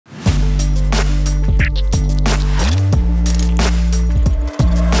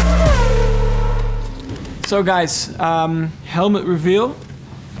So guys, helmet reveal.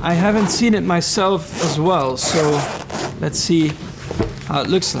 I haven't seen it myself as well, so let's see how it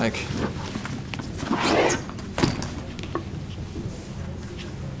looks like.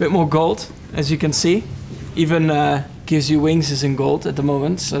 Bit more gold, as you can see. Even gives you wings is in gold at the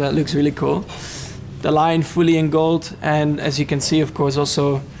moment, so that looks really cool. The line fully in gold, and as you can see, of course,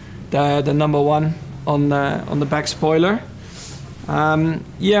 also the number 1 on the back spoiler.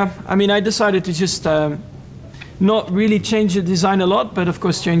 Yeah, I mean, I decided to just not really change the design a lot, but of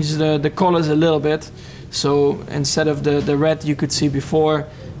course change the colors a little bit. So instead of the red you could see before,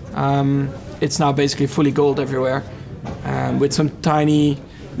 it's now basically fully gold everywhere, with some tiny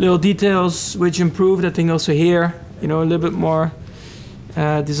little details which improved. I think also here, you know, a little bit more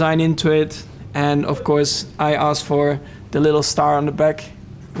design into it. And of course I asked for the little star on the back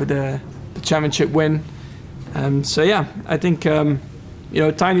with the championship win. So yeah, I think you know,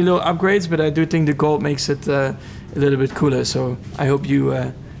 tiny little upgrades, but I do think the gold makes it a little bit cooler. So I hope you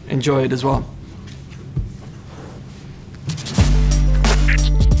enjoy it as well.